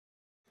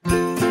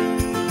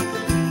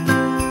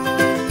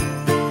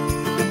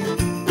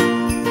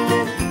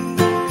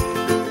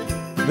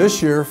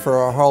This year, for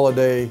our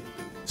holiday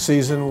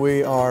season,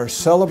 we are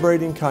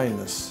celebrating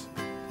kindness.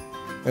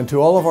 And to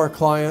all of our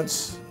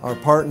clients, our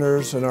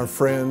partners, and our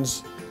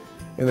friends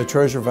in the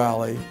Treasure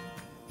Valley,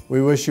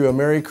 we wish you a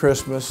Merry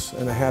Christmas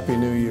and a Happy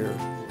New Year.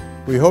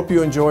 We hope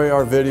you enjoy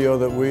our video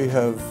that we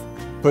have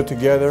put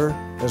together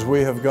as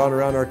we have gone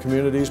around our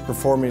communities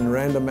performing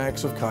random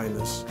acts of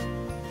kindness.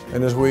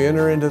 And as we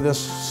enter into this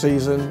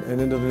season and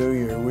into the new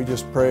year, we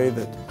just pray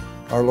that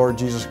our Lord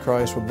Jesus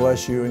Christ will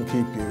bless you and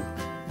keep you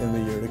in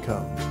the year to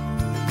come.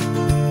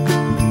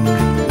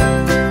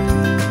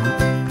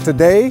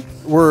 Today,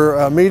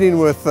 we're meeting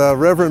with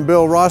Reverend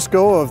Bill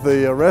Roscoe of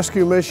the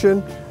Rescue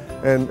Mission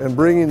and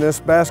bringing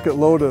this basket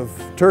load of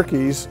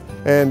turkeys.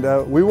 And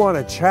we want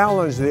to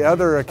challenge the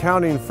other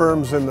accounting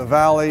firms in the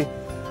valley,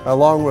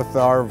 along with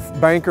our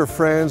banker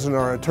friends and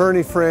our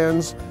attorney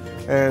friends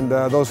and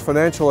those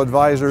financial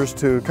advisors,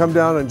 to come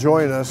down and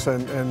join us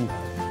and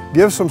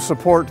give some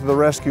support to the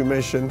Rescue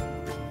Mission.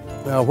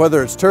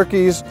 Whether it's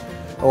turkeys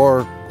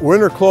or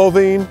winter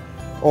clothing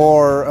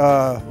or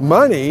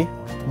money.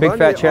 Big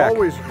fat check.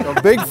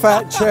 A big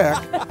fat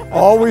check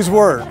always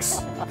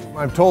works.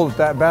 I'm told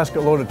that basket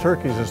load of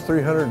turkeys is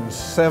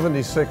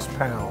 376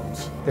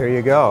 pounds. There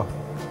you go.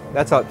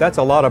 That's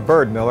a lot of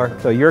bird, Miller.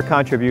 So your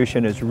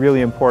contribution is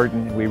really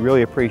important. We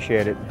really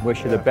appreciate it.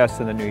 Wish you the best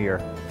in the new year.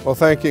 Well,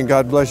 thank you and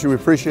God bless you. We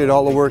appreciate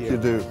all the work you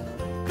do.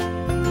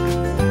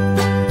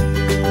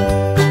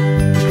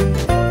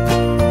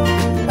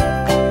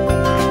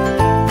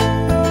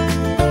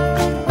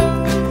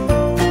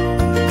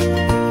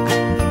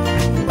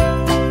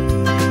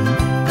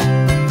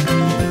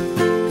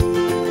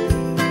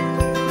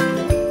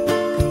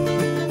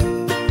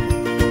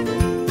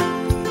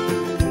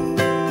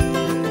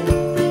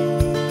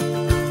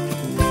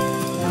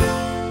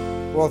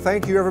 Well,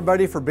 thank you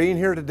everybody for being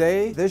here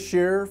today. This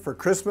year for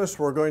Christmas,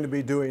 we're going to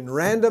be doing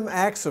random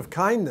acts of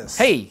kindness.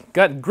 Hey,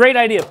 got a great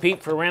idea,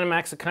 Pete, for random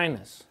acts of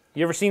kindness.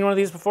 You ever seen one of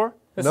these before?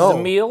 This No. is a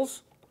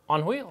Meals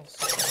on Wheels.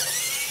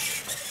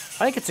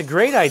 I think it's a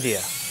great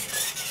idea.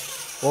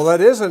 Well,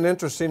 that is an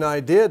interesting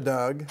idea,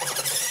 Doug.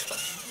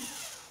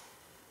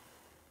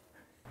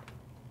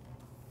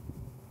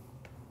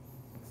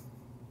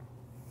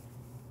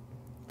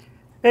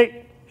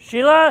 Hey,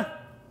 Sheila,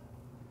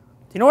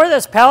 do you know where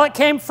this pallet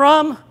came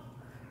from?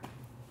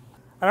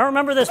 I don't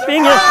remember this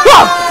being here.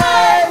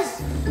 Surprise!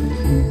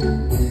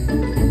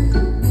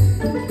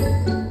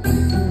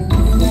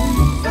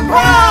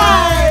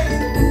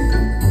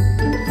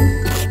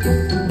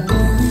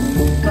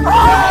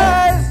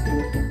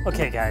 Surprise!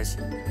 Okay, guys,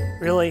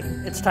 really,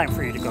 it's time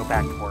for you to go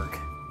back to work.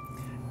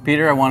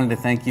 Peter, I wanted to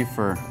thank you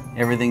for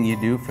everything you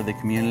do for the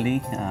community,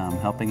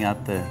 helping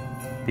out the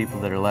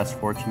people that are less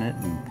fortunate.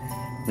 And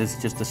this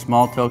is just a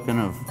small token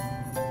of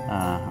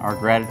our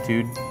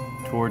gratitude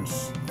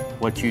towards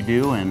what you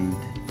do, and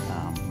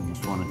we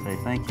just want to say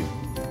thank you.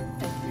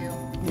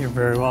 You're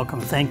very welcome.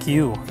 Thank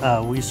you.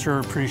 We sure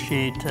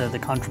appreciate the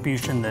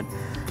contribution that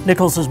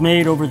Nichols has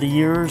made over the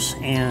years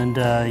and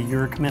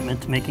your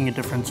commitment to making a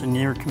difference in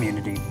your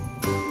community.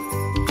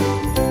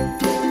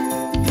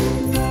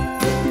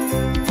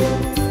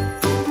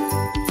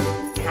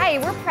 Hi,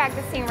 we're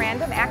practicing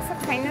random acts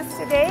of kindness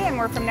today, and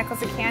we're from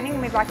Nichols Accounting,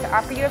 and we'd like to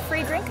offer you a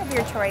free drink of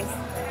your choice.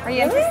 Are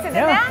you interested in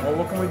that? Well,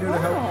 what can we do to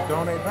help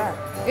donate back?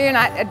 You're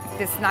not.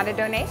 This is not a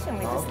donation.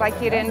 We just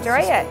like you to enjoy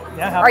it.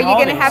 Yeah, Are you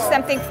going to have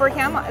something for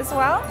him as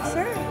well?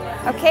 Sure.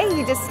 Okay,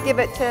 you just give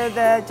it to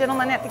the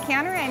gentleman at the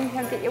counter, and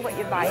he'll get you what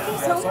you'd like.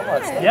 Thank you so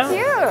much. Thank Yeah.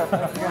 you.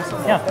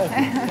 Yeah.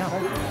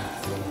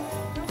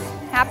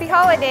 Happy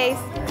holidays.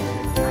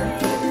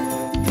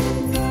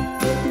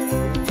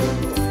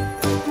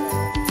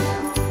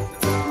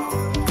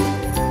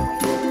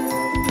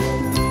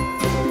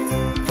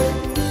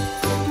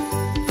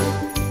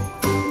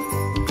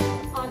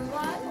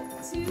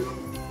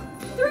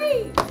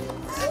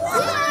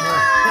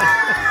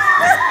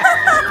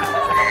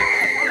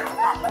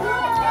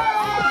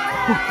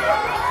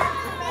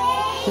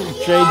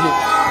 Trade it.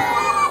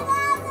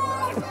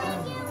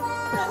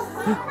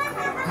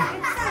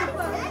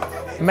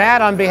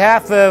 Matt, on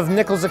behalf of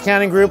Nichols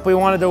Accounting Group, we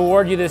wanted to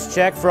award you this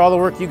check for all the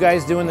work you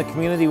guys do in the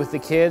community with the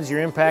kids.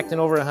 You're impacting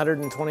over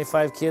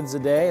 125 kids a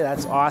day.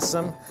 That's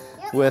awesome.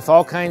 With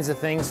all kinds of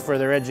things for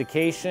their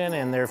education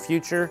and their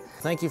future.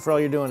 Thank you for all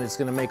you're doing. It's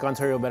going to make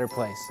Ontario a better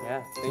place.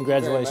 Yeah,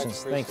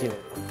 Congratulations. Thank you.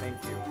 Thank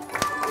you.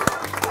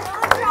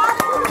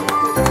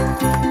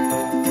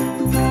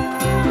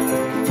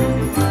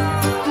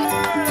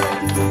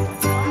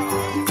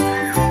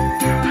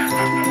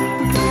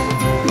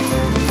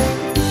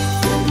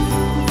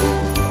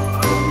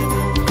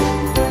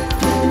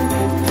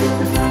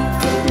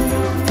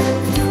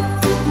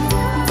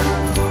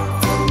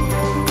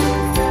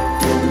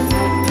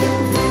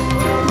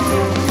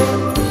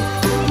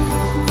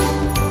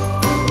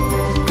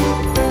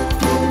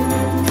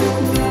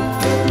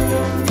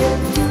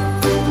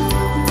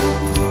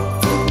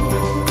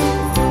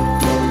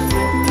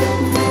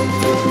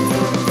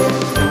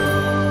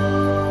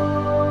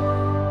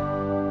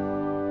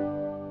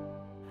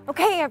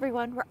 Okay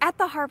everyone, we're at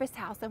the Harvest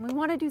House and we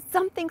want to do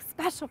something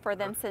special for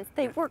them since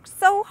they work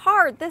so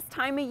hard this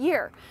time of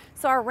year.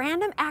 So our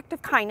random act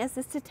of kindness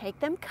is to take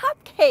them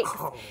cupcakes.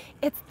 Oh.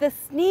 It's the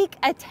sneak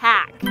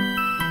attack.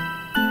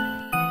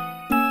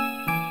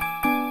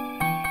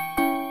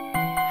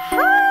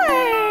 Hi!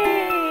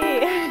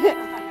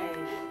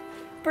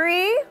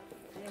 Bree,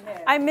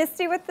 I'm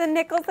Misty with the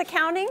Nichols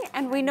Accounting,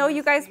 and we know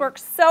you guys work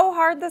so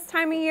hard this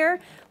time of year.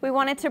 We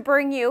wanted to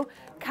bring you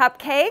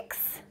cupcakes.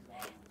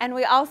 And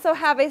we also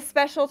have a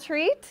special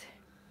treat.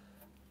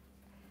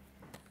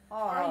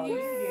 Oh,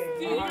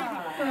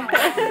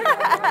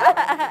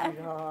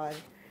 God.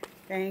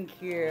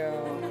 Thank you.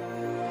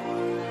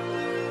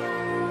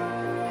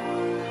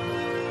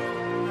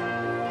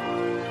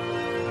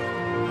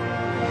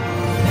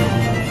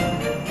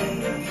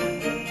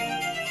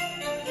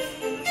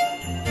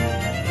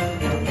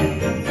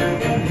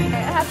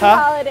 Happy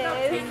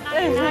holidays.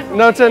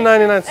 No,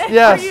 $10.99.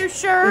 Yes. Are you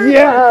sure?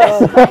 Yes.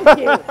 Thank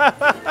you.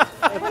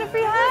 Want a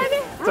free hug?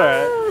 It's all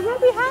right. Oh,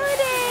 happy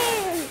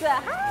holidays.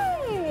 Hi.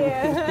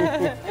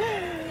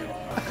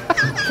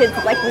 Kids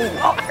like we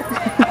are.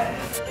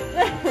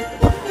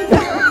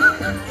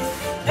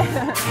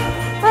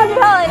 Happy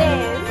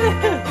holidays.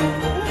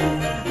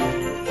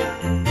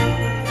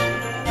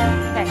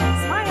 Okay,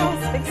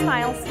 smiles, big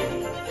smiles.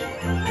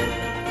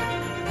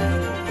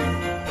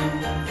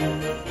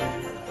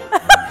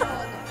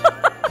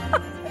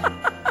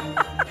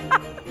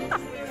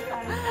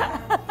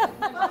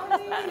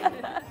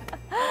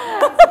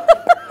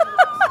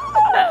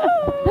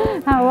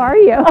 How are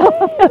you?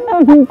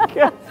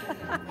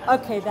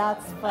 Okay,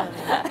 that's funny.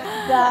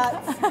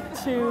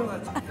 That's too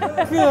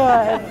good.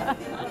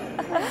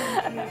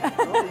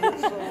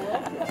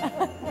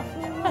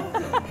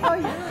 Oh,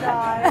 you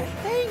guys.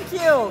 Thank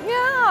you.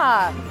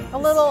 Yeah, a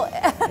little.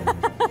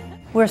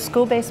 We're a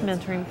school-based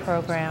mentoring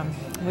program.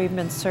 We've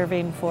been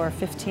serving for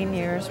 15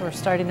 years. We're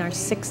starting our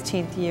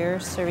 16th year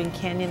serving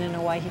Canyon and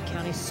Owyhee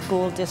County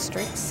school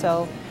districts.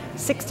 So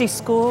 60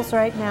 schools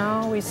right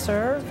now we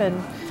serve,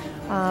 and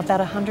about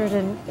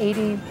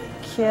 180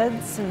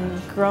 kids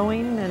and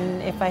growing,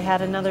 and if I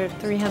had another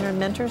 300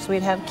 mentors,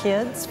 we'd have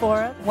kids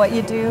for it. What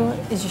you do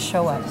is you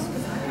show up.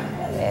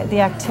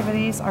 The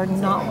activities are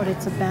not what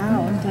it's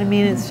about. I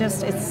mean,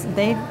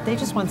 they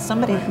just want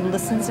somebody who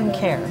listens and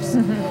cares.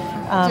 Just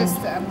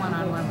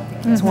one-on-one with the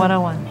kids. It's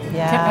one-on-one,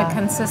 yeah. A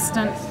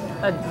consistent,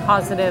 a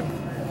positive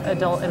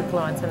adult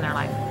influence in their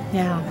life.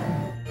 Yeah.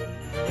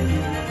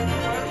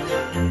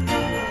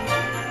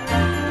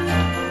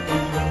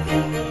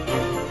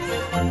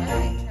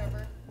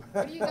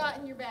 What do you got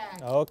in your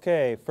bag?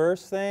 Okay,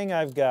 first thing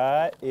I've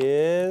got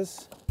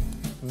is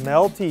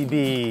melty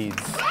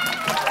beads.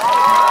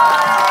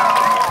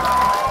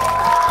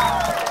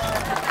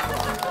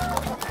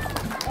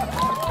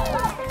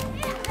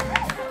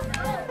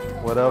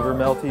 Whatever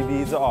melty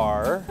beads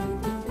are.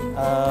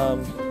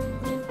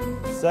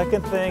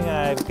 Second thing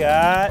I've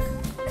got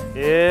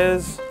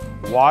is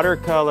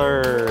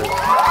watercolors.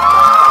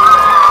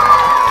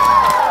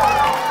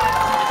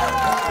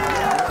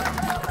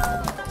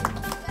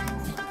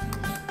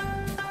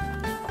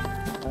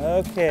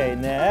 Okay,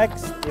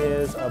 next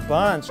is a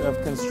bunch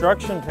of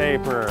construction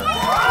paper.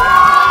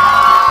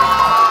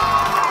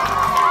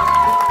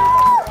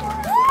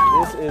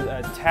 This is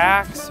a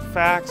tax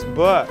facts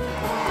book.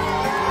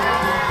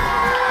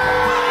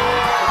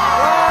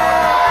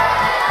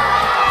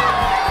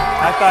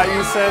 I thought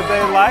you said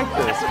they liked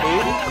this,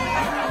 Pete.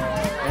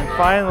 And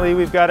finally,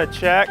 we've got a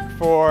check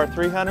for $300 to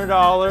the Boys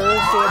and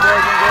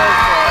Girls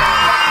Club.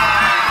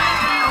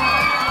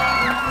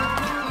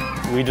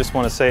 We just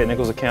want to say at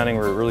Nichols Accounting,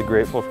 we're really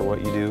grateful for what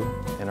you do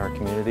in our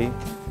community.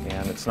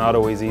 And it's not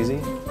always easy,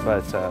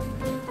 but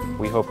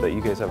we hope that you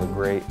guys have a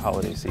great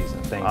holiday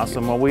season. Thank you.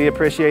 Awesome. Well, we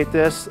appreciate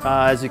this.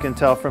 As you can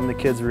tell from the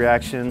kids'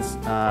 reactions,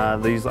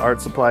 these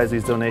art supplies,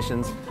 these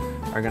donations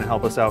are going to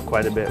help us out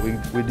quite a bit.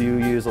 We do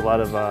use a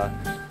lot of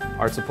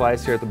art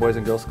supplies here at the Boys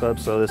and Girls Club,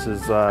 so this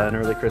is an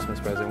early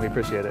Christmas present. We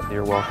appreciate it.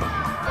 You're welcome.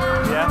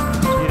 Yeah?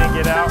 You didn't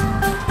get out?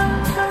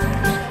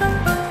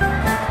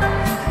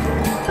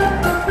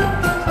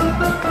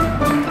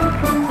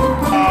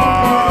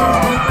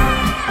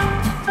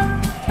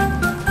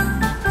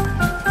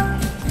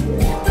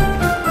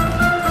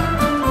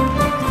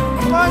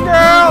 Come on,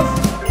 girls!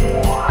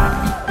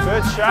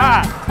 Good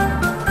shot.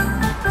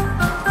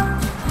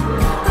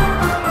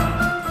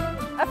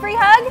 A free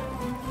hug?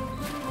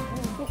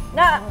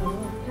 No.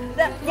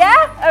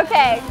 Yeah?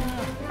 Okay.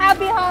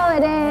 Happy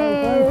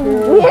holidays.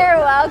 You're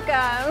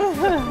welcome.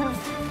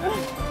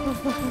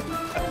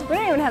 We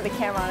don't even have the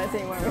camera on us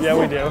anymore. Yeah,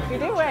 we do. We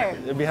do? Where?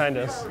 They're behind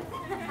us.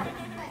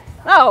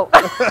 Oh.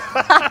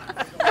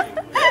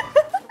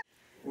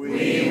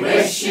 We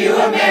wish you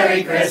a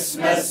Merry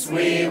Christmas.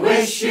 We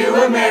wish you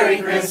a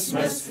Merry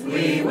Christmas.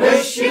 We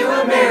wish you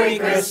a Merry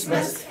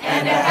Christmas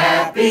and a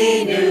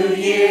Happy New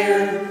Year.